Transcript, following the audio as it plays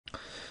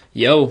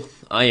Yo,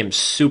 I am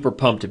super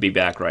pumped to be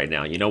back right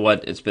now. You know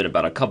what? It's been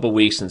about a couple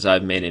weeks since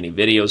I've made any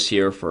videos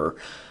here for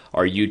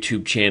our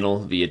YouTube channel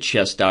via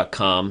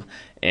Chess.com,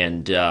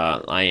 and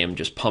I am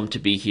just pumped to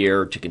be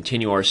here to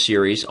continue our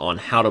series on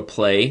how to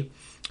play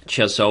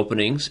chess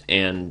openings,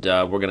 and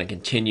we're going to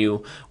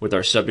continue with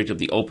our subject of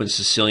the Open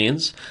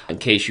Sicilians. In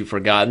case you've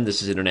forgotten,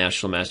 this is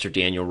International Master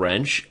Daniel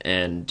Rensch,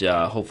 and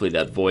hopefully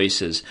that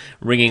voice is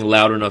ringing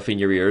loud enough in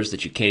your ears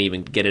that you can't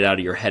even get it out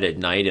of your head at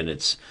night, and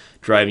it's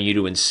driving you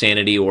to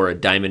insanity or a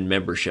diamond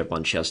membership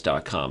on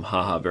Chess.com.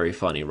 Haha, very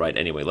funny, right?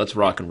 Anyway, let's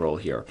rock and roll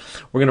here.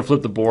 We're going to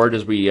flip the board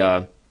as we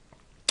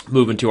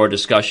move into our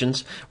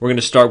discussions. We're going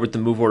to start with the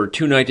move order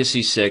 2 knight to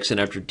c6, and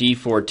after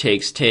d4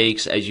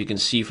 takes, as you can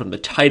see from the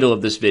title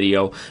of this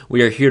video,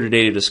 we are here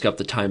today to discuss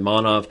the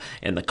Taimanov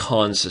and the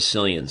Khan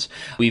Sicilians.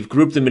 We've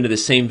grouped them into the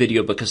same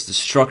video because the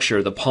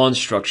structure, the pawn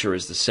structure,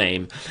 is the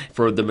same.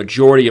 For the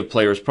majority of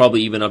players,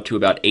 probably even up to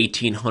about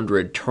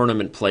 1,800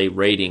 tournament play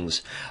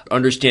ratings,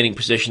 understanding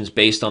positions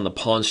based on the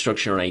pawn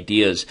structure and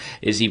ideas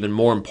is even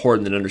more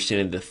important than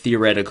understanding the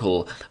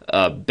theoretical,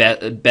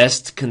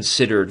 best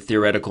considered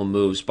theoretical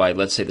moves by,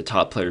 let's say, the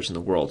top players in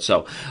the world.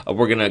 So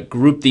we're going to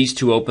group these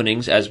two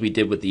openings as we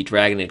did with the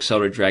Dragon and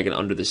Accelerated Dragon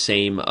under the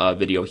same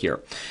video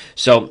here.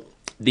 So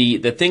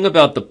the thing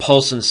about the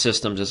Pulson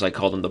systems, as I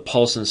call them, the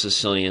Pulson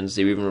Sicilians,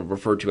 they were even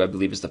referred to, I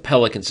believe, as the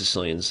Pelican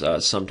Sicilians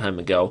some time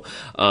ago,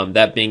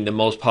 that being the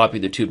most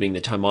popular two being the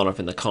Taimanov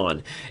and the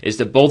Khan, is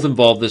that both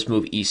involve this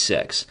move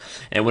e6.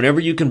 And whenever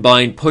you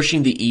combine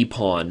pushing the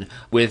e-pawn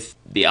with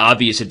the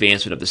obvious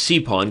advancement of the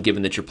c-pawn,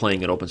 given that you're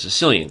playing an Open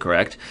Sicilian,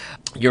 correct?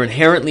 You're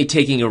inherently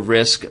taking a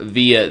risk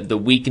via the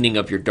weakening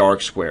of your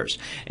dark squares.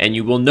 And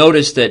you will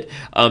notice that,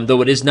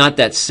 though it is not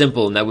that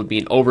simple, and that would be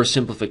an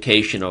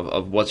oversimplification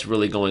of what's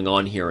really going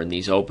on here in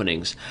these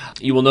openings,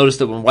 you will notice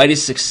that when white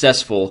is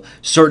successful,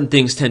 certain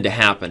things tend to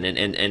happen,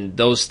 and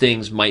those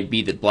things might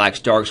be that black's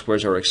dark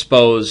squares are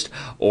exposed,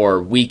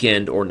 or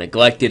weakened, or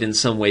neglected in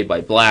some way by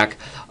black.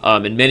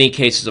 In many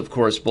cases, of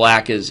course,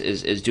 black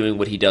is doing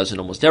what he does in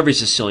almost every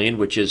Sicilian,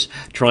 which is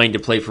trying to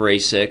play for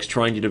a6,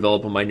 trying to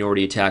develop a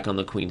minority attack on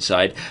the queen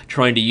side,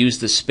 trying to use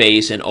the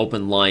space and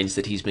open lines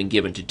that he's been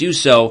given to do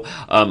so.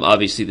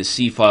 Obviously, the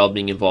c-file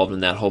being involved in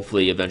that,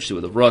 hopefully, eventually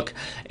with a rook.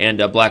 And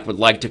black would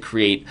like to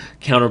create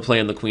counterplay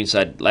on the queen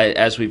side,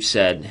 as we've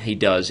said, he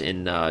does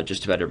in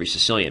just about every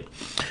Sicilian.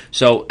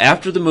 So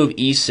after the move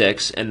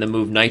e6 and the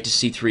move knight to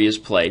c3 is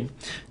played,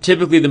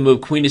 typically the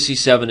move queen to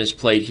c7 is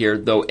played here,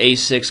 though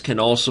a6 can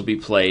also be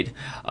played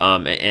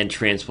and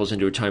transpose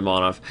into a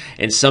Taimanov.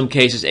 In some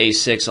cases,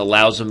 a6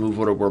 allows a move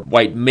order where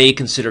white may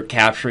consider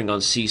capturing on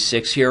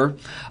c6 here,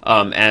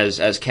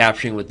 as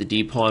capturing with the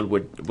d-pawn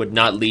would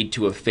not lead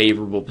to a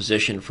favorable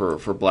position for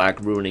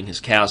black, ruining his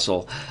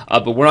castle.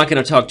 But we're not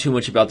going to talk too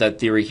much about that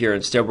theory here.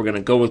 Instead, we're going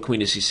to go with queen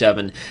to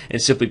c7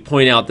 and simply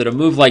point out that a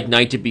move like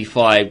knight to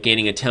b5,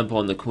 gaining a tempo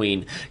on the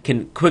queen,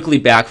 can quickly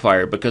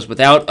backfire, because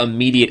without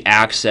immediate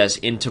access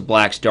into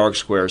black's dark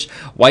squares,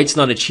 white's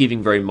not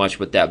achieving very much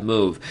with that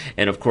move.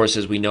 And of course,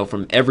 as we know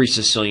from every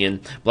Sicilian,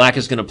 black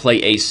is going to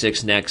play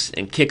a6 next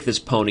and kick this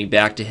pony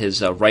back to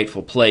his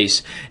rightful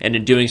place, and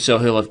in doing so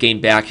he'll have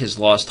gained back his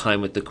lost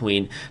time with the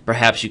queen,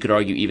 perhaps you could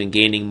argue even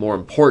gaining more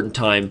important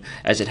time,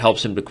 as it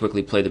helps him to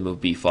quickly play the move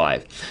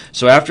b5.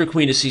 So after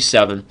queen to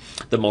c7,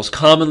 the most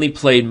commonly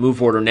played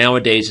move order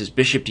nowadays is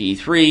bishop to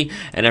e3,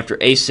 and after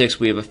a6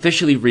 we have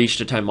officially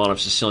reached a Taimanov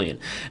Sicilian.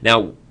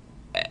 Now,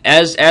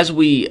 as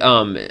we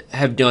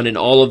have done in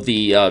all of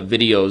the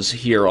videos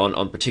here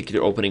on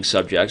particular opening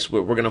subjects,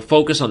 we're going to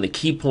focus on the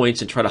key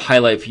points and try to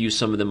highlight for you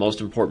some of the most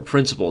important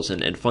principles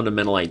and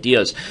fundamental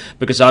ideas,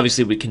 because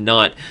obviously we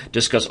cannot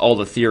discuss all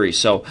the theories.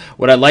 So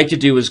what I'd like to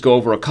do is go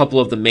over a couple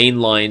of the main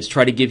lines,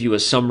 try to give you a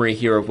summary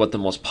here of what the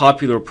most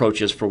popular approach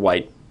is for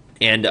white,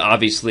 and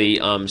obviously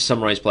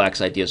summarize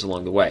black's ideas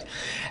along the way.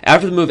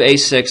 After the move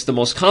a6, the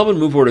most common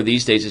move order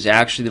these days is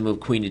actually the move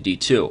queen to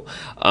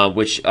d2,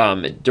 which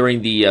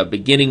during the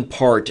beginning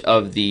part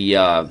of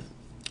the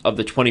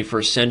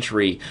 21st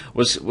century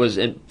was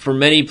for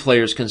many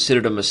players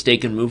considered a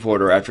mistaken move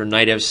order. After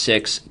knight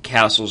f6,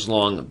 castles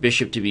long,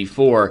 bishop to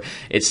b4,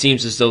 it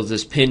seems as though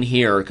this pin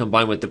here,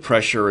 combined with the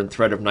pressure and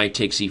threat of knight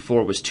takes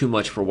e4, was too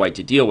much for white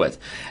to deal with.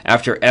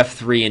 After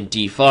f3 and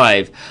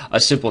d5, a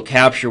simple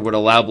capture would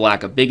allow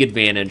black a big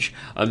advantage,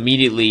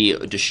 immediately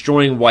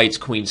destroying white's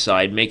queen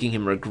side, making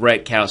him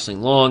regret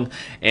castling long,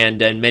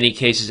 and in many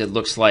cases it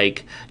looks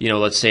like,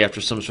 let's say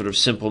after some sort of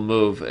simple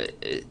move,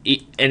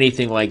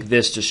 anything like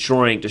this,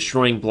 destroying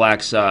destroying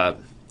white's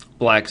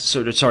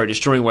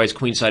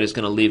queen side is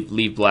going to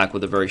leave black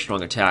with a very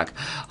strong attack.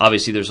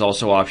 Obviously, there's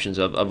also options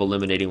of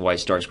eliminating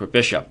white's dark square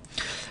bishop.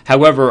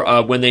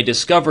 However, when they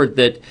discovered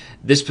that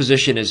this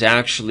position is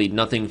actually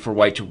nothing for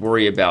white to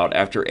worry about,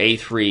 after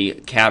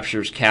a3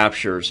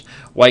 captures,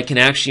 white can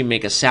actually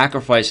make a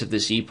sacrifice of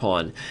this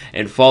e-pawn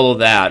and follow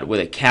that with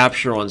a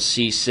capture on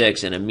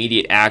c6 and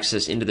immediate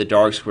access into the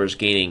dark squares,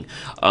 gaining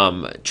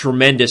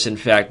tremendous, in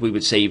fact, we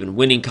would say even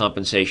winning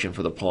compensation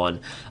for the pawn.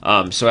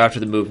 So after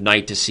the move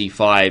knight to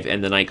c5,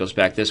 and the knight goes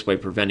back this way,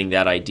 preventing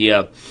that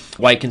idea.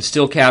 White can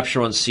still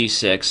capture on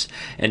c6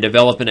 and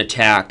develop an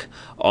attack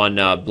on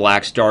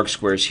black's dark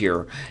squares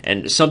here.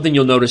 And something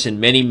you'll notice in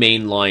many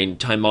mainline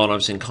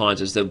Taimanovs and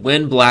Khans is that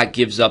when black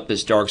gives up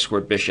this dark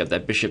squared bishop,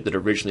 that bishop that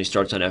originally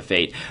starts on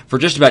f8, for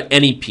just about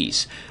any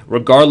piece,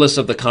 regardless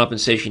of the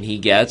compensation he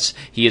gets,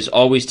 he is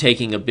always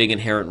taking a big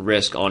inherent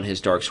risk on his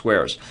dark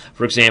squares.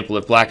 For example,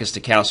 if black is to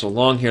castle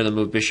long here, the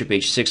move bishop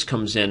h6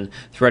 comes in,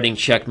 threatening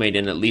checkmate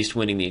and at least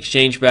winning the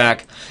exchange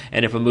back.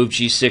 And if a move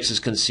g6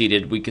 is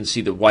conceded, we can see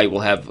that white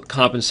will have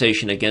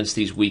compensation against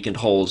these weakened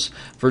holes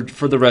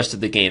for the rest of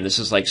the game. This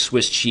is like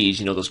Swiss cheese,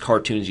 you know, those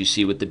cartoons you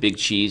see with the big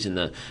cheese and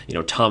the, you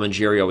know, Tom and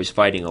Jerry always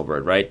fighting over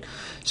it, right?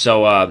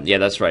 So, yeah,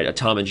 that's right, a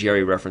Tom and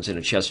Jerry reference in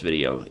a chess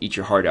video. Eat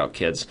your heart out,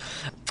 kids.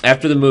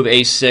 After the move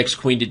a6,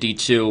 queen to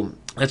d2,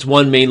 that's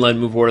one mainline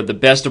move order. The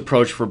best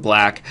approach for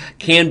black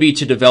can be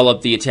to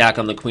develop the attack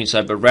on the queen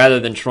side, but rather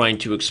than trying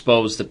to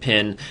expose the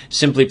pin,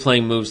 simply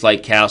playing moves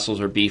like castles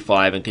or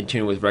b5 and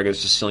continue with regular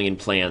Sicilian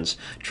plans,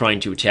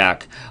 trying to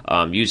attack,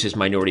 use his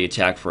minority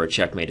attack for a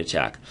checkmate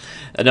attack.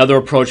 Another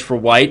approach for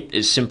white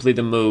is simply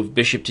the move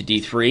bishop to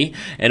d3,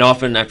 and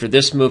often after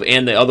this move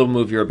and the other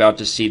move you're about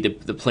to see,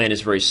 the plan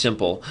is very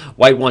simple.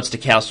 White wants to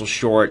castle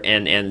short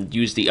and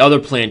use the other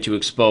plan to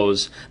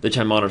expose the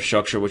Taimanov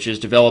structure, which is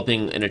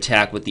developing an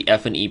attack with the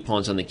f and e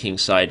pawns on the king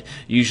side,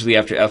 usually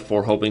after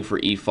f4, hoping for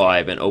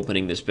e5 and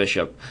opening this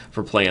bishop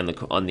for play on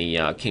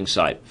the king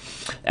side.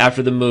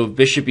 After the move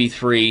bishop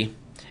e3,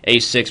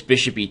 a6,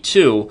 bishop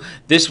e2,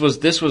 this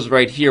was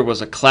right here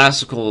was a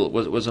classical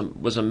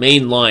was a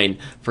main line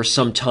for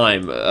some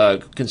time,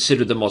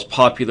 considered the most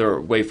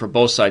popular way for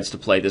both sides to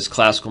play, this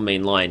classical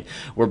main line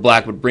where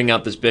black would bring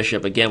out this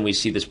bishop. Again, we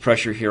see this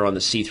pressure here on the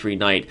c3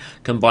 knight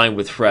combined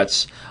with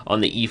threats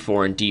on the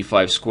e4 and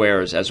d5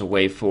 squares as a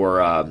way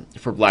for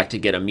black to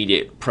get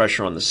immediate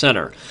pressure on the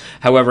center.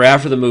 However,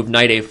 after the move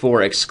knight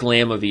a4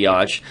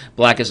 exclamaviyaj,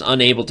 black is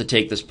unable to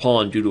take this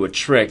pawn due to a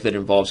trick that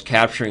involves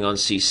capturing on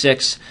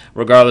c6.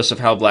 Regardless of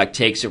how black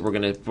takes it, we're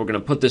gonna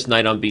put this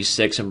knight on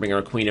b6 and bring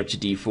our queen up to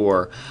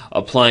d4,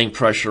 applying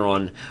pressure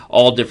on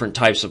all different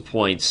types of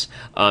points.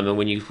 And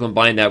when you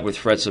combine that with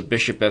threats of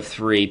bishop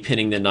f3,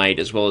 pinning the knight,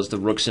 as well as the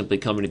rook simply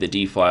coming to the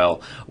d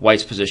file,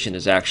 white's position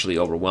is actually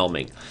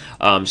overwhelming.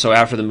 So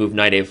after the move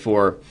knight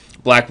a4,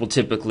 black will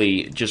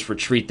typically just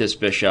retreat this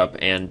bishop,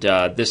 and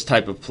this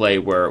type of play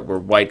where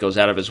white goes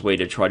out of his way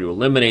to try to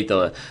eliminate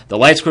the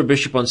light square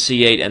bishop on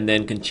c8 and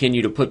then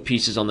continue to put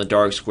pieces on the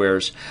dark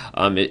squares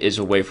is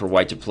a way for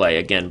white to play.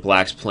 Again,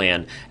 black's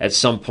plan at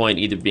some point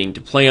either being to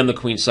play on the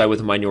queen side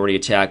with a minority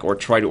attack or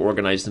try to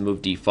organize the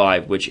move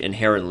d5, which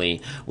inherently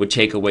would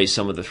take away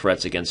some of the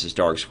threats against his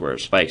dark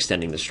squares by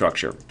extending the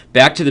structure.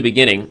 Back to the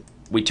beginning,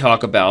 we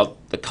talk about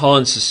the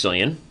Khan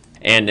Sicilian.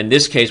 And in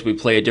this case, we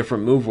play a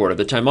different move order.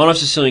 The Taimanov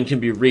Sicilian can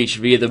be reached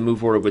via the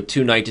move order with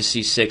 2 knight to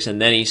c6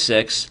 and then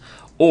e6,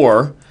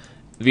 or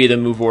via the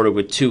move order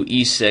with 2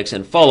 e6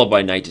 and followed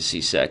by knight to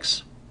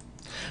c6.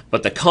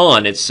 But the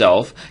Khan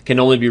itself can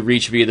only be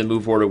reached via the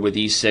move order with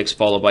e6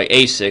 followed by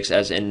a6,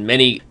 as in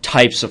many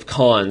types of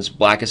Khans,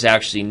 black is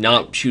actually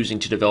not choosing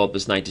to develop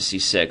his knight to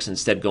c6,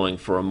 instead going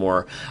for a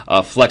more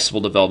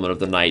flexible development of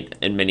the knight.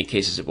 In many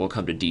cases, it will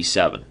come to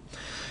d7.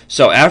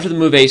 So after the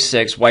move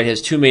a6, white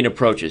has two main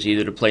approaches,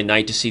 either to play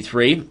knight to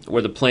c3,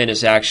 where the plan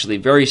is actually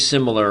very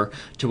similar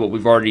to what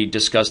we've already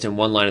discussed in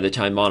one line of the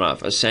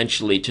Taimanov,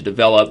 essentially to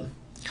develop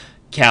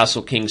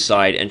castle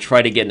kingside and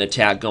try to get an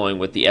attack going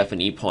with the f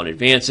and e pawn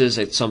advances,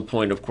 at some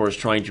point, of course,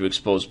 trying to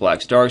expose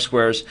black's dark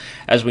squares.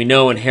 As we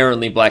know,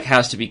 inherently, black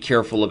has to be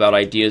careful about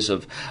ideas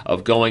of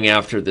going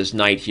after this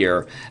knight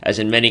here, as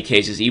in many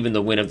cases, even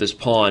the win of this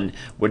pawn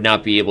would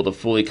not be able to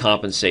fully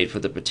compensate for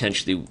the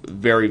potentially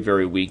very,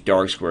 very weak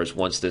dark squares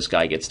once this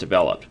guy gets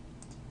developed.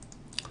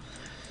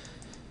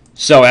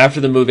 So after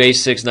the move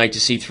a6, knight to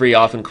c3,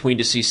 often queen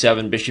to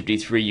c7, bishop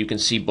d3, you can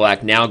see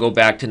black now go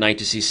back to knight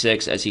to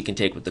c6 as he can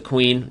take with the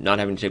queen, not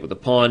having to take with the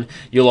pawn.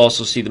 You'll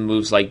also see the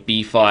moves like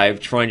b5,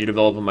 trying to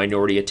develop a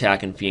minority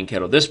attack and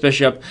fianchetto this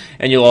bishop,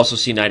 and you'll also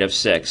see knight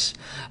f6.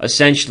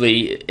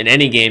 Essentially, in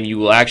any game, you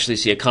will actually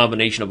see a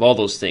combination of all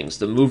those things.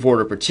 The move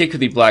order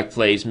particularly black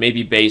plays may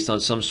be based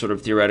on some sort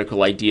of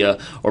theoretical idea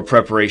or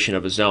preparation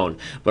of his own,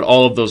 but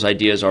all of those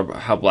ideas are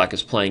how black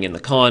is playing in the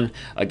Khan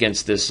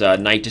against this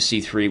knight to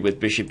c3 with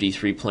bishop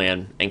d3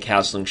 plan and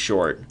castling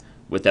short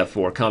with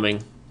f4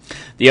 coming.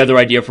 The other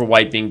idea for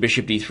white being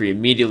bishop d3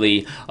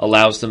 immediately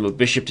allows the move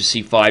bishop to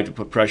c5 to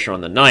put pressure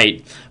on the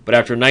knight, but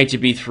after knight to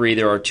b3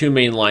 there are two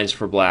main lines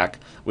for black,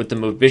 with the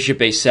move bishop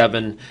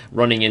a7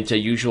 running into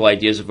usual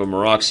ideas of a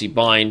Maroczy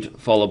bind,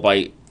 followed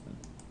by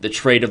the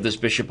trade of this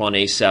bishop on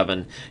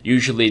a7,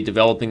 usually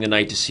developing the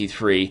knight to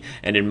c3,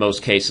 and in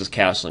most cases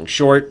castling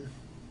short.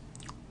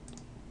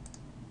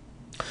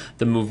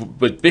 The move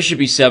with bishop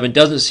e7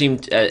 doesn't seem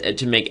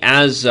to make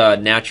as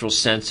natural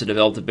sense to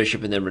develop the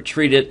bishop and then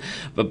retreat it,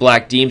 but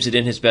black deems it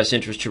in his best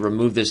interest to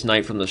remove this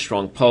knight from the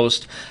strong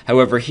post.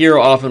 However, here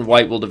often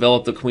white will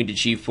develop the queen to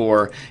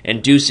g4,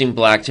 inducing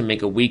black to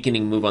make a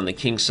weakening move on the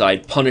king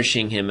side,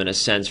 punishing him in a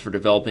sense for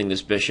developing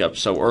this bishop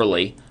so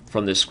early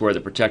from this square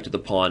that protected the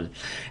pawn.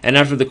 And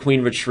after the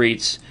queen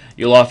retreats,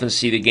 you'll often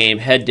see the game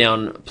head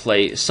down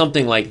play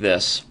something like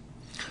this,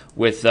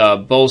 with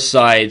both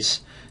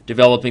sides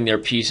developing their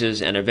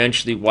pieces, and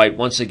eventually white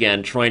once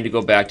again trying to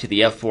go back to the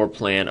f4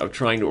 plan of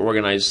trying to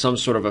organize some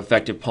sort of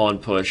effective pawn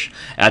push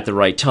at the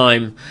right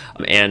time,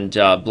 and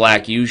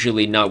black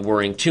usually not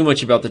worrying too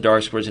much about the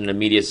dark squares in an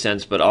immediate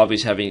sense, but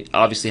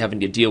obviously having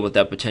to deal with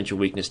that potential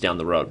weakness down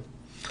the road.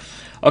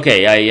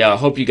 Okay, I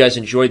hope you guys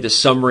enjoyed the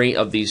summary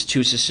of these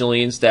two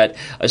Sicilians. That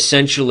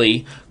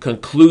essentially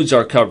concludes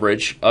our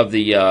coverage of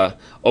the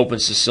Open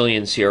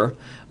Sicilians here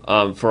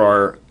for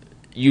our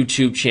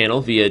YouTube channel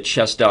via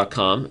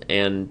Chess.com,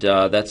 and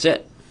that's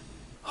it.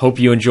 Hope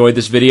you enjoyed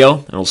this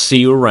video, and I'll see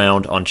you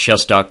around on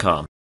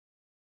Chess.com.